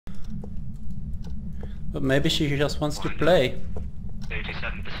But maybe she just wants to play.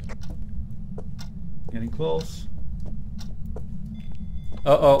 87%. Getting close.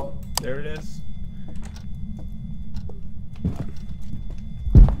 Uh-oh. There it is.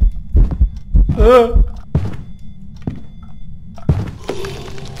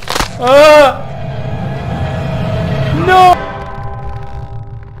 No!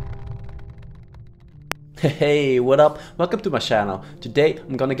 Hey, what up? Welcome to my channel. Today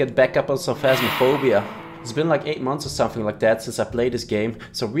I'm gonna get back up on some Phasmophobia. It's been like 8 months or something like that since I played this game,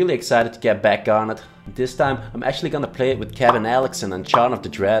 so really excited to get back on it. This time I'm actually gonna play it with Kevin, Alexsson and SHAUN of the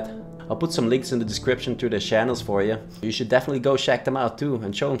Dread. I'll put some links in the description to their channels for you. You should definitely go check them out too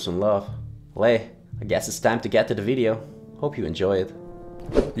and show them some love. Well, hey, I guess it's time to get to the video. Hope you enjoy it.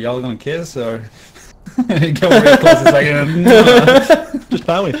 Y'all gonna kiss or go real close a second? Just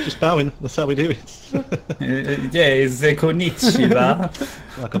bowing. That's how we do it. Yeah, it's a konnichiwa.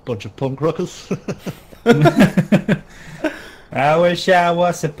 Like a bunch of punk rockers. I wish I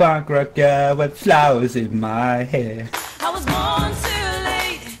was a punk rocker with flowers in my hair. I was born too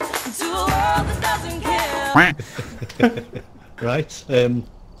late to a world that doesn't care. Right,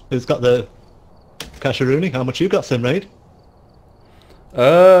 who's got the casheroony? How much you got, Simraid?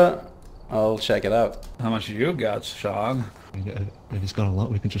 I'll check it out. How much you got, Shaun? If he's got a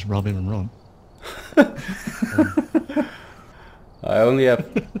lot, we can just rob him and run. I only have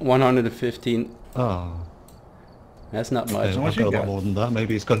 115. Oh, That's not much. I've got a lot more than that.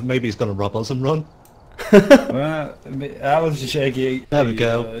 Maybe he's gonna rob us and run. Well, I was shaking. There we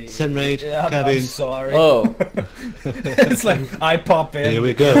go. Simraid, Yeah, Kevin. I'm sorry. Oh, It's like I pop in. Here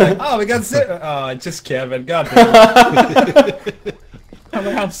we go. Like, oh, we got oh, just Kevin. God damn.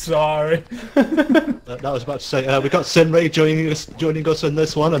 I'm sorry. That was about to say, we got Simraid joining us in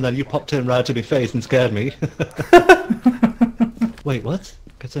this one, and then you popped in right to my face and scared me. Wait, what?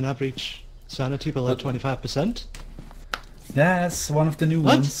 Gets an average sanity below 25%? Yeah, that's one of the new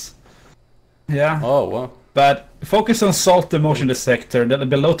What? ones. Yeah. oh wow. But focus on salt emotion detector. That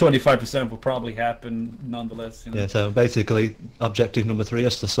below 25% will probably happen nonetheless. You know? Yeah, so basically, objective number 3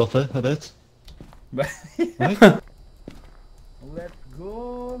 is to suffer a bit. Right? Let's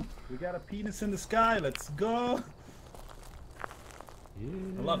go. We got a penis in the sky. Let's go.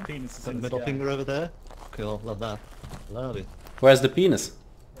 I love penises Got in the the middle sky. finger over there. Cool, love that. Love it. Where's the penis?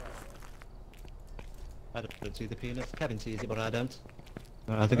 I don't see the penis. Kevin sees it, but I don't.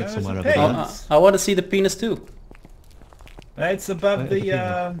 I think it's Where's somewhere the over there. penis? I want to see the penis too. It's above Where's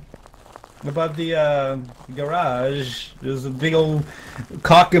the garage. There's a big old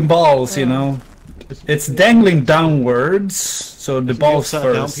cock and balls, you know. It's dangling downwards, so the balls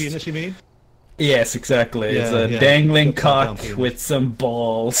Upside down first. penis, you mean? Yes, exactly. It's Yeah, a yeah. dangling Upside down cock penis. with some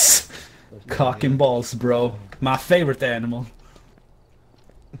balls. Cock and balls, bro. My favorite animal.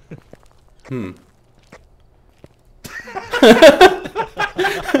 Hmm.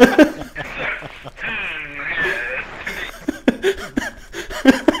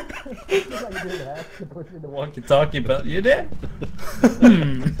 The walkie-talkie, but you did?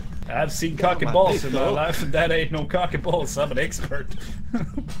 I've seen cock and balls in my life, and that ain't no cock and balls. I'm an expert.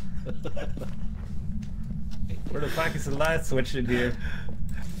 Where the fuck is the light switch in here?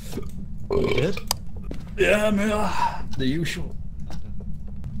 You did? Yeah, man. The usual.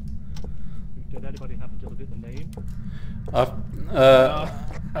 Did anybody happen to look at the name?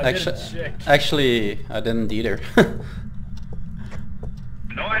 I didn't check. Actually, I didn't either.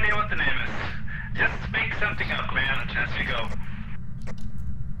 No idea what the name is. Just make something up, man, as you go.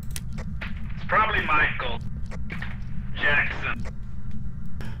 It's probably Michael Jackson.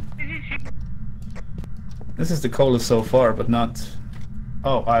 This is the coldest so far, but not...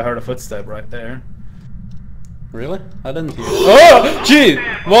 Oh, I heard a footstep right there. Really? I didn't hear. Oh, gee!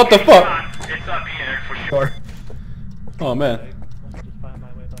 What the fuck? It's up here for sure. Oh man, Let me just find my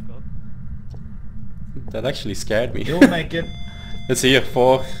way back up. that actually scared me. You'll make it. It's here,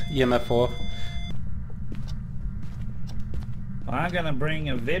 4, EMF 4. I'm gonna bring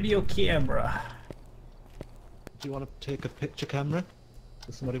a video camera. Do you want to take a picture camera?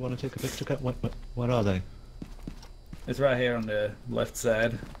 Does somebody want to take a picture camera? What are they? It's right here on the left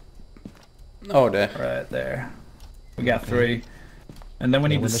side. Oh, there. Right there. We got 3. And then we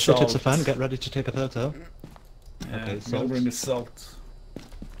need When the the shit salt. hits the fan, get ready to take a photo. Yeah, Okay, we'll salt. bring the salt.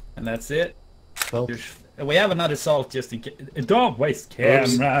 And that's it. Well, We have another salt just in case. Don't waste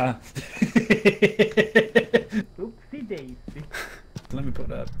camera. Oopsie daisy. Let me put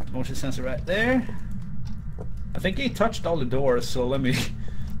a motion sensor right there. I think he touched all the doors, so let me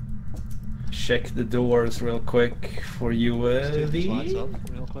check the doors real quick for you, let's do the lights off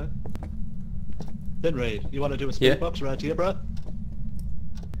real quick. Then Raid, you want to do a speed Yeah. box right here, bro?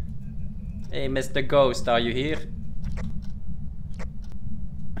 Hey, Mr. Ghost, are you here?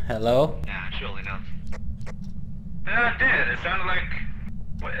 Hello? Yeah, surely not. It did. It sounded like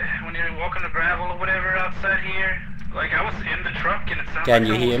when you're walking the gravel or whatever outside here. Like I was in the truck and it sounded Can like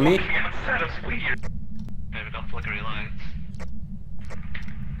you someone hear was me? walking outside. It's weird. Maybe got flickery lights.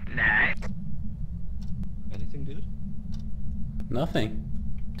 Nah. Anything, dude? Nothing.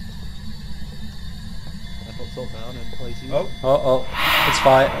 I put salt down and place you. Oh, Oh, it's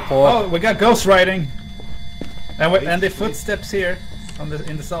fine. oh, we got ghost riding, and the footsteps here on the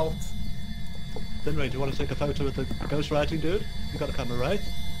in the salt. Then, do you want to take a photo with the ghost writing, dude? You got a camera, right?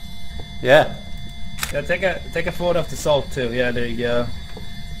 Yeah. Yeah, take a photo of the salt too. Yeah, there you go.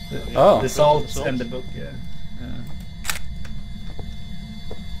 Oh. The salt and the book. Yeah.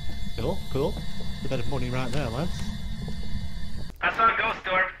 Cool, cool. A bit of money right there, lads. I saw a ghost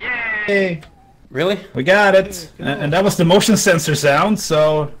door. Yay! Hey, Really? we got it, and that was the motion sensor sound.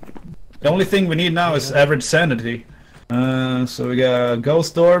 So the only thing we need now is average sanity. So we got a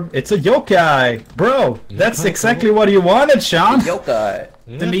ghost orb. It's a yokai, bro. That's exactly what you wanted, Shaun. Yokai.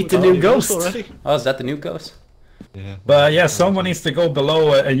 To meet the new ghost. already. Oh, is that the new ghost? Yeah. But yeah, someone needs to go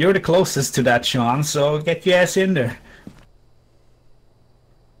below, and you're the closest to that, Shaun. So get your ass in there.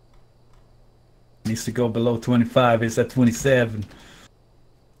 Needs to go below 25. He's at 27.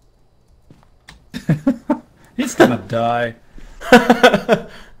 He's gonna die.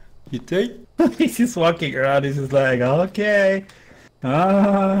 You think? He's just walking around. He's just like, okay,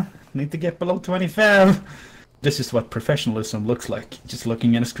 need to get below 25. This is what professionalism looks like. Just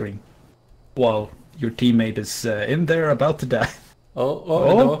looking at a screen while your teammate is in there about to die.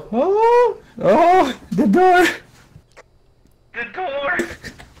 Oh, The door. The door!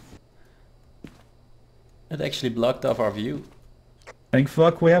 it actually blocked off our view. Thank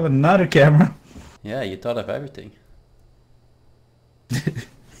fuck we have another camera. Yeah, you thought of everything.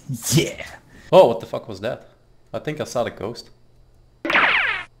 Yeah. Oh, what the fuck was that? I think I saw the ghost.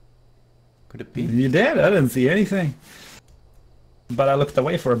 Could it be? You did? I didn't see anything. But I looked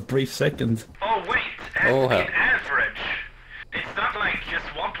away for a brief second. Oh wait, it has Oh, to be hell. an average. It's not like just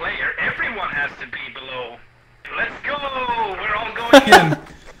one player. Everyone has to be below. Let's go! We're all going in.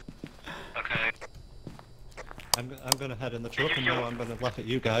 Okay. I'm gonna head in the truck and now I'm gonna laugh at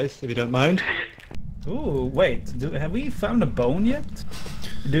you guys, if you don't mind. Ooh, wait. Have we found a bone yet?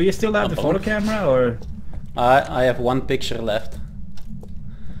 Do you still have A the bone? photo camera, or? I have one picture left.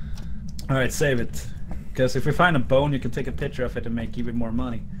 Alright, save it. Because if we find a bone, you can take a picture of it and make even more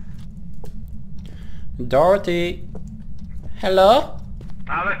money. Dorothy. Hello?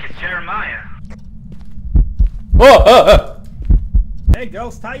 Ah, look, it's Jeremiah. Oh. Hey,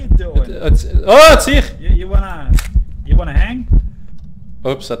 Ghost, how you doing? It's here. You wanna hang?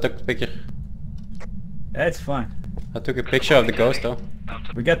 Oops, I took the picture. That's fine. I took a picture of the ghost though.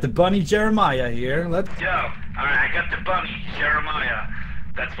 We got the bunny Jeremiah here. Yo, alright, I got the bunny, Jeremiah.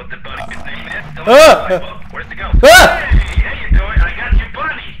 That's what the bunny's name is. Don't Ah! lie. Whoa, where's the ghost? Ah! Hey, how you doing? I got your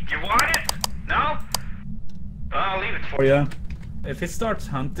bunny. You want it? No? I'll leave it for For you. If it starts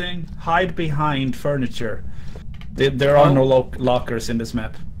hunting, hide behind furniture. There are no lockers in this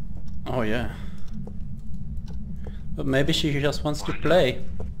map. Oh yeah. But maybe she just wants to play.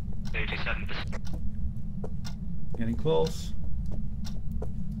 87%. Getting close.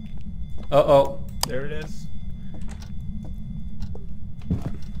 Uh-oh. There it is.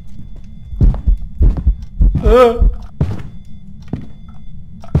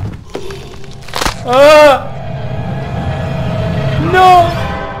 No!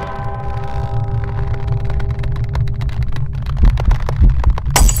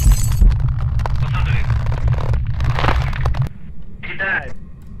 What's happening? He died.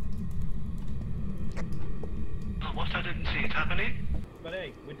 Oh, what? I didn't see it happening. But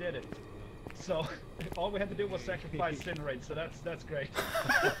hey, we did it. So all we had to do was sacrifice Cinerate, so that's great.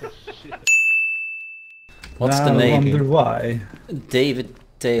 What's the I name? wonder why. David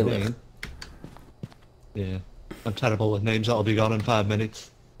Taylor. Name? Yeah. I'm terrible with names, that'll be gone in 5 minutes.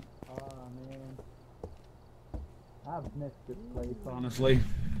 Oh man. I've missed this place, honestly.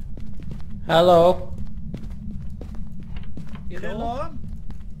 Hello. Hello?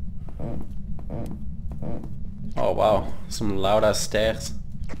 Oh wow, some loud ass stairs.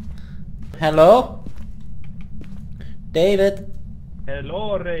 Hello? David?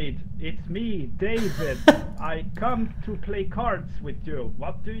 Hello, Raid. It's me, David. I come to play cards with you.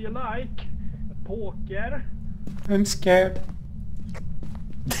 What do you like? Poker? I'm scared.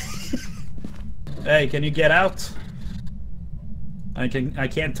 Hey, can you get out? I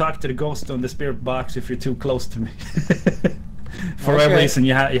can't talk to the ghost on the spirit box if you're too close to me. For whatever Okay. reason,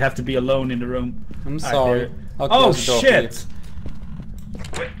 you have to be alone in the room. I'm Alright, sorry. there. I'll Oh close the door for you. shit!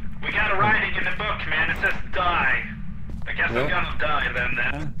 We We got a writing in the book, man. It says die. I guess I'm gonna die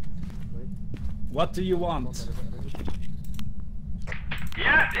then. What do you want?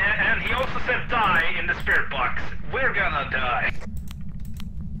 Yeah, and he also said die in the spirit box. We're gonna die.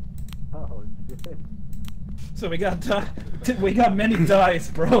 Oh, shit. So we got many dice,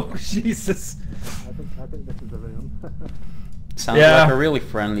 bro. Jesus. I think this is the room. Sounds Yeah. like a really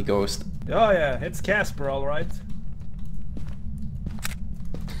friendly ghost. Oh yeah, it's Casper, all right.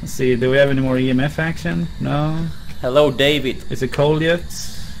 Let's see. Do we have any more EMF action? No. Hello, David. Is it cold yet?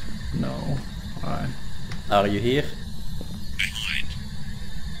 No. All right. Are you here?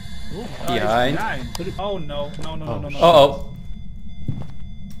 Oh, Behind. Oh no! No! No! No! No! No! Uh-oh.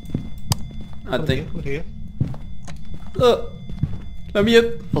 I think... Put here. Let me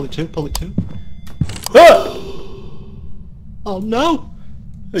in. Pull it too, pull it too. Ah! Oh no!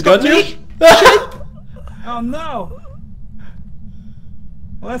 I got you. Oh no!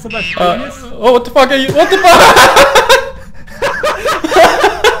 Well, that's about Oh, what the fuck are you? What the fuck?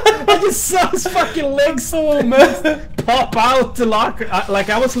 I just saw his fucking legs pop out the locker.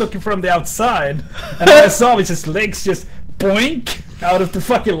 Like I was looking from the outside, and I saw his legs just boink out of the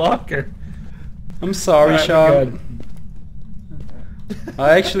fucking locker. I'm sorry, Alright, Shaun. we're good.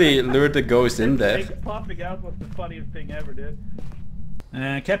 I actually lured the ghost in there. Legs popping out was the funniest thing ever, dude.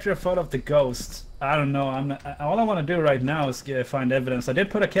 Capture a photo of the ghost. I don't know. All I want to do right now is find evidence. I did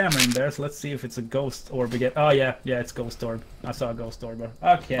put a camera in there, so let's see if it's a ghost orb again. Oh yeah, it's ghost orb. I saw a ghost orb.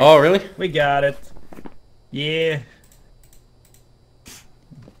 Okay. Oh, really? We got it. Yeah.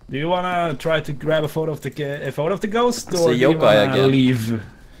 Do you wanna try to grab a photo of the ghost, It's or a do you yokai wanna again. leave?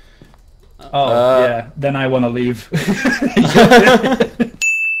 Oh yeah, then I wanna leave.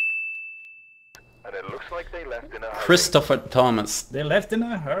 And it looks like they left in a hurry. Christopher Thomas. They left in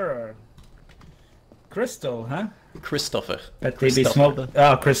a hurry. Crystal, huh? Christopher. But they be Christopher. small.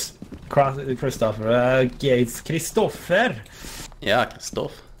 Oh, Christopher. Okay, it's Christopher. Yeah,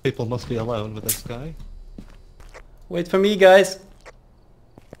 Christoph. People must be alone with this guy. Wait for me, guys.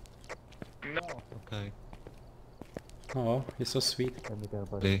 Okay, Oh, he's so sweet. there we go,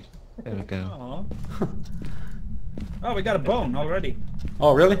 buddy. There we go. Oh. Oh, we got a bone already.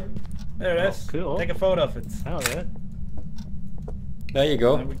 Oh, really? There it is. cool. Take a photo of it. Oh yeah. There you And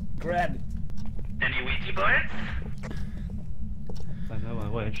go. we grab it. Any Ouija boards? I know, I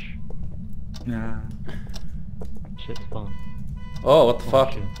wish. Nah. Shit's fun. Oh, what the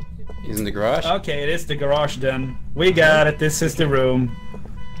fuck? Shit. He's in the garage? Okay, it is the garage then. We got it. This is the room.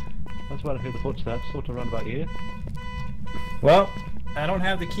 That's where I hear the footsteps, sort of round about here. Well, I don't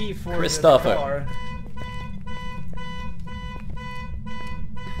have the key for Christopher. the car.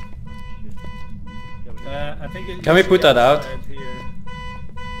 I think it Can we put that out? outside here.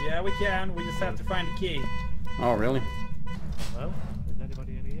 Yeah, we can. We just have to find the key. Oh, really? Well, is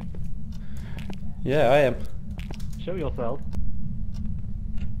anybody in here? Yeah, I am. Show yourself.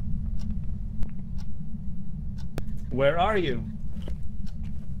 Where are you?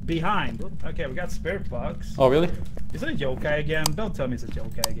 Behind. Okay, we got spirit box. Oh, really? Is it a yokai again? Don't tell me it's a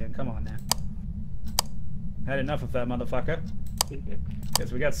yokai again. Come on now. Had enough of that motherfucker.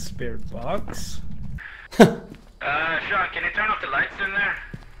 Guess we got spirit box. Shaun, can you turn off the lights in there?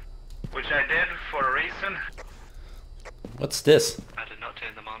 Which I did for a reason. What's this? I did not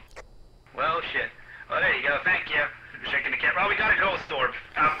turn them on. Well, shit. Oh, there you go. Thank you. Checking the camera. Oh, we got a ghost orb.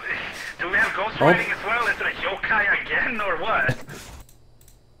 Do we have ghost writing as well? Is it a yokai again, or what?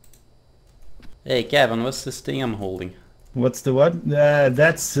 Hey, Kevin, what's this thing I'm holding? What's the what?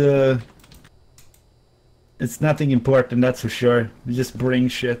 That's it's nothing important, that's for sure. We just bring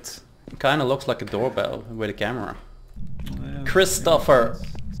shit. Kinda looks like a doorbell with a camera. Well, Christopher!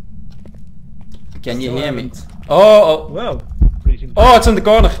 Can you Still hear me? haven't. Oh, oh! Whoa! Freezing. Oh, it's in the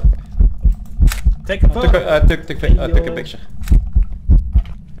corner! Take a I photo. took a picture.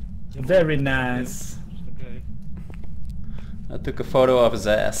 Very nice. Okay. I took a photo of his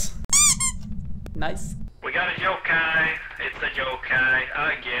ass. Nice. We got a yokai. It's a yokai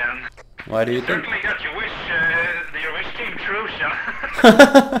again. Why do you think? Certainly got your wish came true, Shaun.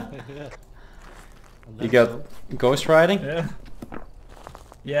 Yeah. You got ghost riding? Yeah.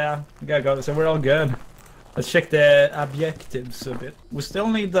 Yeah, we gotta go. So we're all good. Let's check the objectives a bit. We still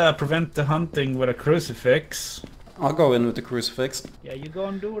need to prevent the hunting with a crucifix. I'll go in with the crucifix. Yeah, you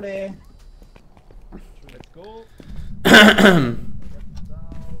gonna do that. Let's go.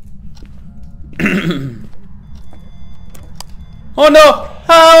 Oh no!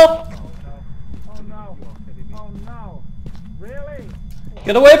 Help! Oh no. Oh no. Really?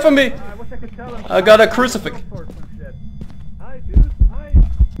 Get away from me! I wish I could tell him. I got a crucifix. Hi, dude. Hi.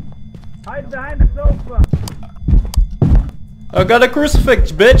 Hide behind the sofa. I got a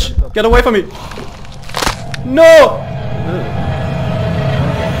crucifix, bitch! Get away from me! No!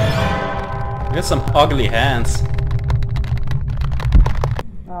 You got some ugly hands.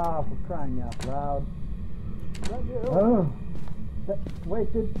 Ah, for crying out loud. Oh.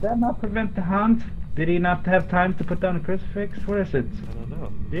 Wait, did that not prevent the hunt? Did he not have time to put down a crucifix? Where is it? I don't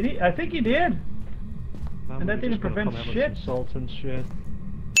know. Did he? I think he did. And that didn't prevent shit. Salt and shit.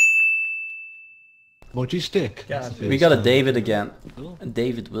 What'd you stick? God. We got a David again.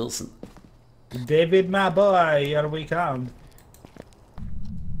 David Wilson. David, my boy, here we come.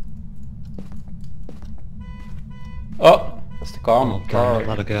 Oh! It's the Carmel Okay, car.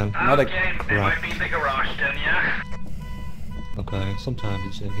 not again. Not a- Okay, it might be in the garage then, yeah? Okay, sometimes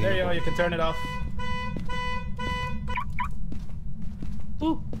it's in here. There you go, you can turn it off.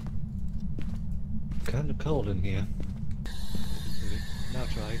 Ooh. Kind of cold in here. Now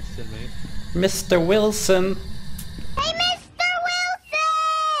try it, still mate. Mr. Wilson! Hey, Mr.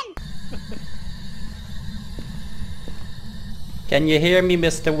 Wilson! Can you hear me,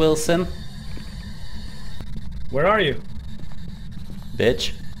 Mr. Wilson? Where are you?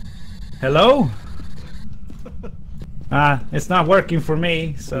 Bitch. Hello? It's not working for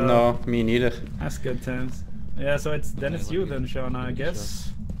me, so... No, me neither. That's good times. Yeah, so it's you then, Shaun, I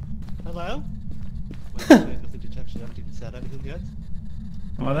guess. Hello? Nothing detection, haven't even said anything yet.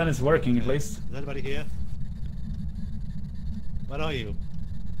 Well, then it's working at least. Is anybody here? Where are you?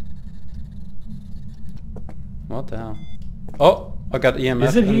 What the hell? Oh! I got EMF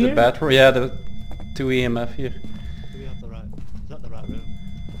Is it in the here? bathroom. Yeah, the 2 EMF here. Do we have the right... Is that the right room?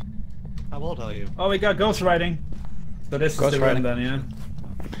 How old are you? Oh, we got ghost writing. So this Ghost is the room writing. then, yeah?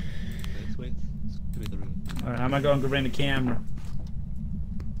 Okay, wait. Give me the room. Alright, how am I going to bring the camera?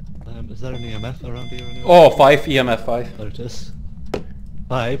 Is there an EMF around here anyway? Oh, 5 EMF 5. There it is.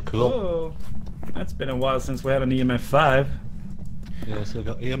 5, cool. Oh, that's been a while since we had an EMF 5. Yeah, so we've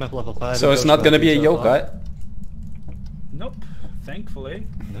got EMF level 5. So it's not gonna be a yoga. Nope, thankfully.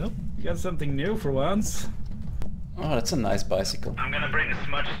 Nope. You got something new for once. Oh, that's a nice bicycle. I'm gonna bring the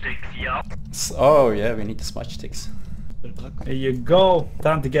smudge sticks, yeah. Oh yeah, we need the smudge sticks. Bit of luck. Here you go,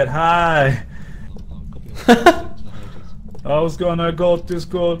 time to get high. Oh, copy of the things, I was gonna go to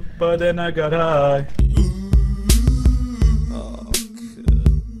school, but then I got high.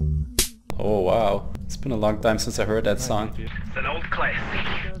 Oh wow, it's been a long time since I heard that song. It's an old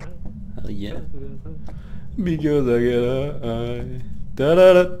classic. Hell yeah. Because I get high. Da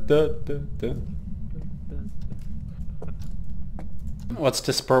da da da da da. What's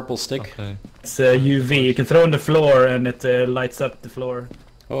this purple stick? Okay. It's UV, you can throw on the floor and it lights up the floor.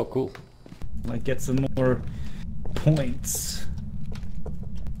 Oh cool. Like get some more points.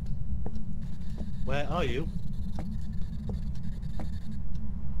 Where are you?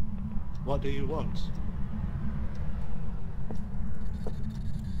 What do you want?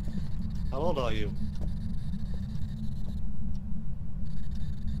 How old are you?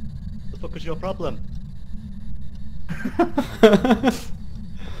 The fuck is your problem?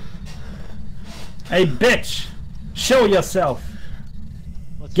 Hey bitch! Show yourself!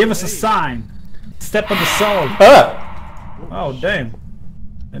 What's Give your us a name? sign! Step on the soul! Ah! Oh damn!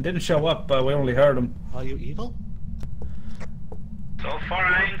 It didn't show up, we only heard him. Are you evil? So far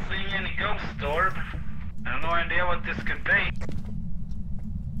I ain't seen any ghost orb. I have no idea what this could be.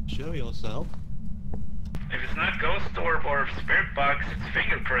 Show yourself. If it's not ghost orb or spirit box, it's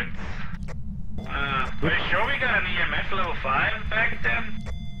fingerprints. Are you sure we got an EMF level 5 back then?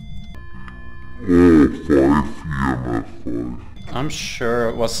 I'm sure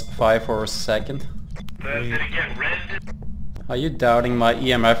it was 5 for a second. Did it get red? Are you doubting my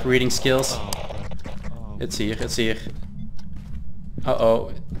EMF reading skills? Oh. It's here, it's here.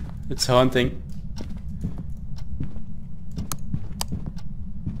 Uh-oh, it's hunting.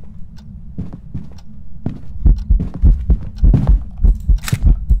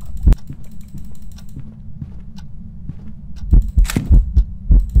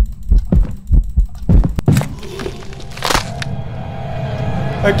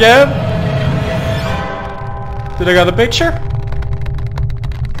 Again? Did I got a picture?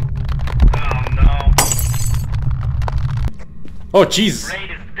 Oh no. Oh jeez.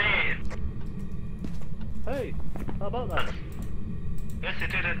 Raid is dead. Hey, how about that? Yes,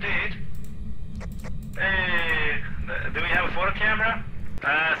 it did. Hey, do we have a photo camera?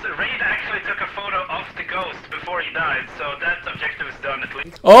 So Raid actually took a photo of the ghost before he died, so that objective is done at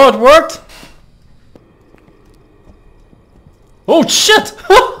least. Oh, it worked! Oh shit!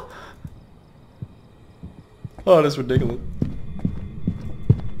 Oh, that's ridiculous.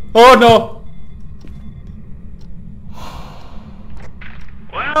 Oh no!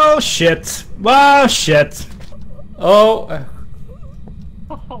 Well, Oh shit! Oh shit! Oh,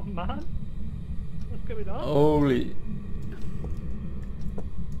 Oh man, what's going on? Holy.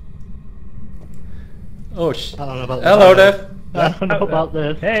 Oh I don't know about Hello this. there. I don't know about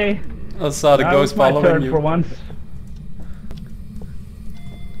this. Hey! I saw the That ghost was my following turn you. for once.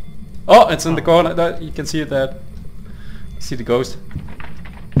 Oh, it's in the corner. You can see it there. See the ghost.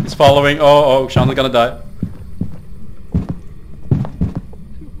 It's following. Oh, Shaun's gonna die.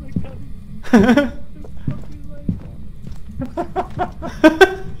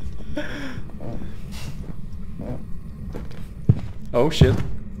 Oh shit.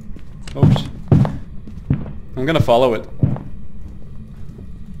 Oh shit. I'm gonna follow it.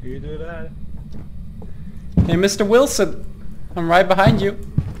 You do that. Hey, Mr. Wilson. I'm right behind you.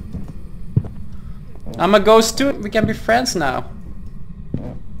 I'm a ghost too. We can be friends now.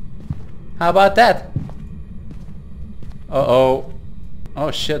 How about that? Uh-oh.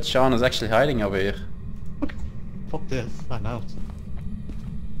 Oh shit, Shaun is actually hiding over here. Fuck this, I'm out.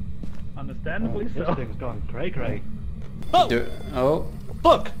 Understandably This so. thing's gone cray. Oh! Oh.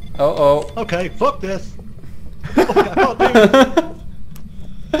 Fuck! Oh. Okay, fuck this! Fuck, I can't do it!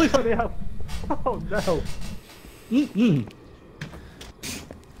 Please let me out! Oh no!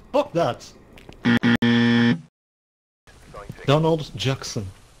 Fuck that! Donald Jackson.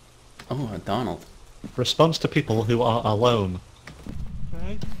 Oh, Donald. Response to people who are alone.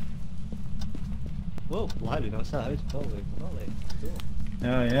 Right. Whoa, lightning outside. Holy moly. Cool.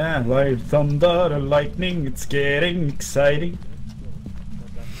 Oh yeah, live thunder and lightning, it's getting exciting.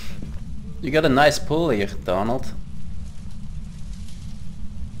 You got a nice pool here, Donald.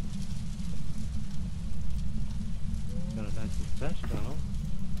 Got a nice mustache, Donald.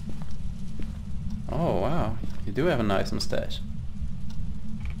 Oh wow, you do have a nice mustache.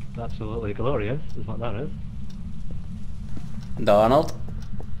 Absolutely glorious, is what that is. Donald?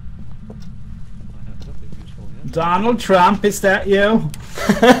 I have nothing useful yet. Donald Trump, is that you?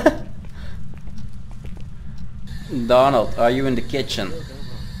 Donald, are you in the kitchen?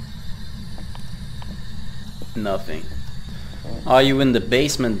 Nothing. Are you in the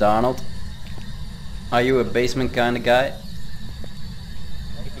basement, Donald? Are you a basement kind of guy?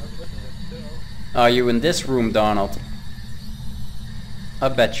 Are you in this room, Donald? I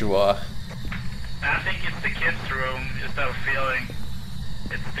bet you are. I think it's the kids' room, just have a feeling.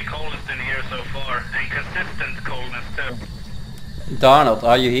 It's the coldest in here so far, and consistent coldness too. Donald,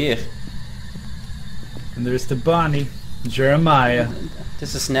 are you here? And there's the bunny, Jeremiah.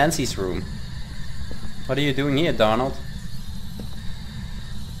 This is Nancy's room. What are you doing here, Donald?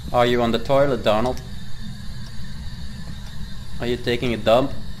 Are you on the toilet, Donald? Are you taking a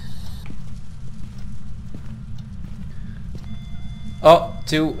dump? Oh,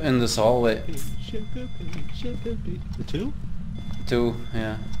 two in this hallway. The two? Two,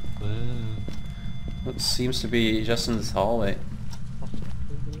 yeah. It seems to be just in this hallway.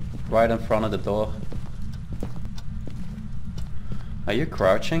 Right in front of the door. Are you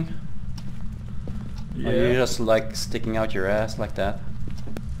crouching? Or are you just like sticking out your ass like that?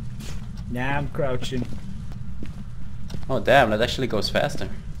 Nah, I'm crouching. Oh damn, that actually goes faster.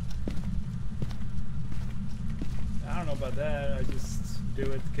 I don't know about that, I just do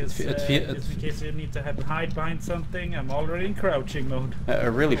it because in case you need to hide behind something, I'm already in crouching mode.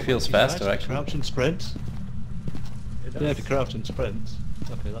 It really feels faster actually. Crouch and sprint. It Yeah, if does. you crouch and sprint.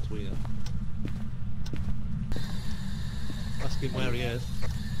 Okay, that's weird. Ask him where he is.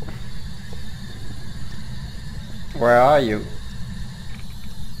 Where are you?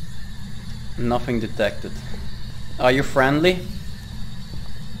 Nothing detected. Are you friendly?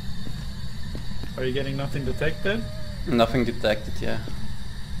 Are you getting nothing detected? Nothing detected, yeah.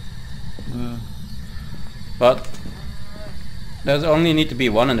 But there's only need to be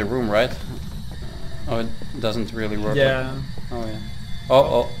one in the room, right? Oh, it doesn't really work. Yeah. Oh yeah.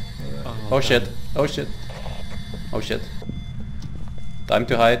 Oh shit. Oh shit. Oh shit. Time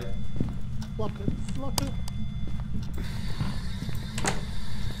to hide. Lock it, lock it.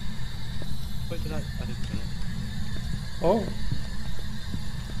 Wait, did I didn't get it. Oh.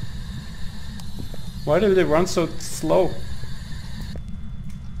 Why do they run so slow?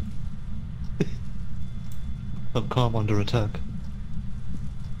 Oh, calm under attack.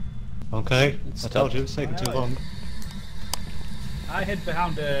 Okay, It's I told tough. you it's taking too long. I hid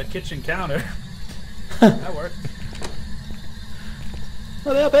behind the kitchen counter. That worked.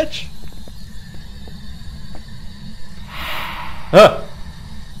 Oh there, bitch! Ah!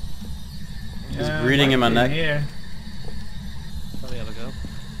 He's breathing in my neck. Here. Let me have a go.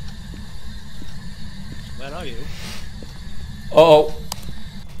 Where are you? Uh-oh.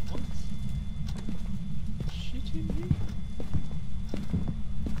 What? Shitting me?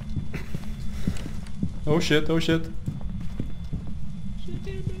 Oh shit, oh shit.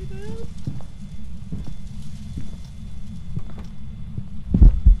 Shitting me?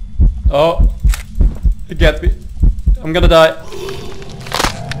 Oh, it got me. I'm gonna die.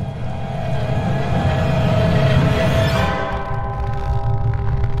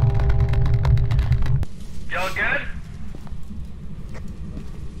 Y'all good?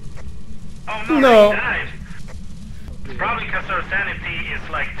 Oh no, No. they died. Probably because our sanity is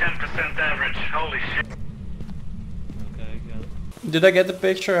like 10% average. Holy shit. Okay, yeah. Did I get the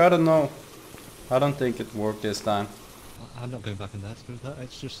picture? I don't know. I don't think it worked this time. I'm not going back in there through that.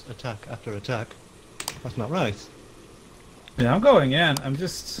 It's just attack after attack. That's not right. Yeah, I'm going in. I'm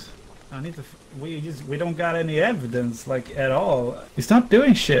just. I need to. We don't got any evidence like at all. He's not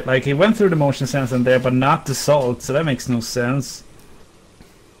doing shit. Like he went through the motion sensor there, but not the salt. So that makes no sense.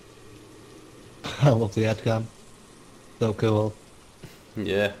 I love the headcam. So cool.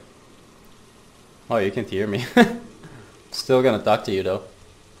 Yeah. Oh, you can't hear me. Still gonna talk to you though.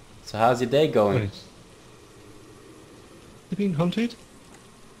 So how's your day going? Wait. He being hunted?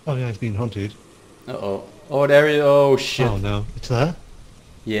 Oh yeah, he's being hunted. Uh-oh. Oh, there you... Oh, shit. Oh no, it's there?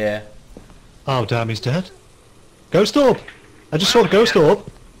 Yeah. Oh damn, he's dead. Ghost orb! I just saw the ghost orb.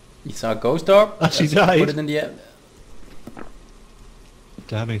 You saw a ghost orb? Actually Let's died. Put it in the air.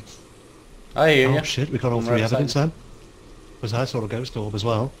 Damn it. I hear Oh you. shit, we got all I'm three right evidence beside then. Because I saw a ghost orb as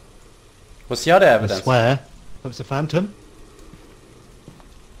well. What's the other I evidence? swear. That was a phantom.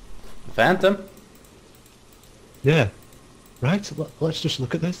 Phantom? Yeah. Right, let's just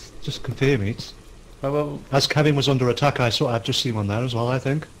look at this. Just confirm it. Well, As Kevin was under attack, I've just seen one there as well, I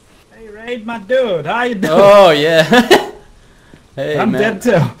think. Hey, Raid, my dude, how you doing? oh, yeah. Hey, I'm man. dead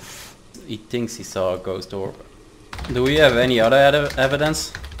too. He thinks he saw a ghost orb. Do we have any other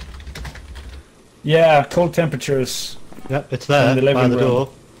evidence? Yeah, cold temperatures. Yep, it's there, In the by living the room. door.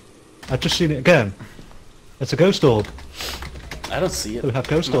 I've just seen it again. It's a ghost orb. I don't see it. We have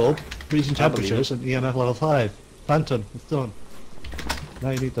ghost orb, freezing I believe temperatures, and EMF level 5. Phantom, it's done. Now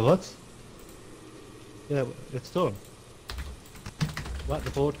you need the what? Yeah, it's done. Wipe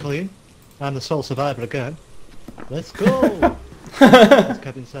the board clean. I'm the sole survivor again. Let's go! As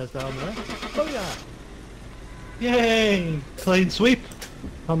Kevin says down there. Oh yeah! Yay! Clean sweep!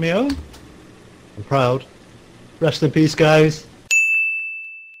 On my own. I'm proud. Rest in peace, guys.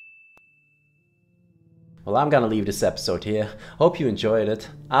 Well, I'm gonna leave this episode here. Hope you enjoyed it.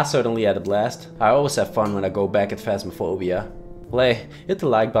 I certainly had a blast. I always have fun when I go back at Phasmophobia. Well, hey, hit the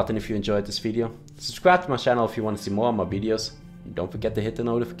like button if you enjoyed this video. Subscribe to my channel if you want to see more of my videos. And don't forget to hit the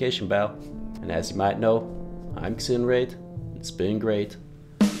notification bell. And as you might know, I'm Xinraid. It's been great.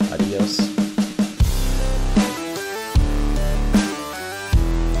 Adios.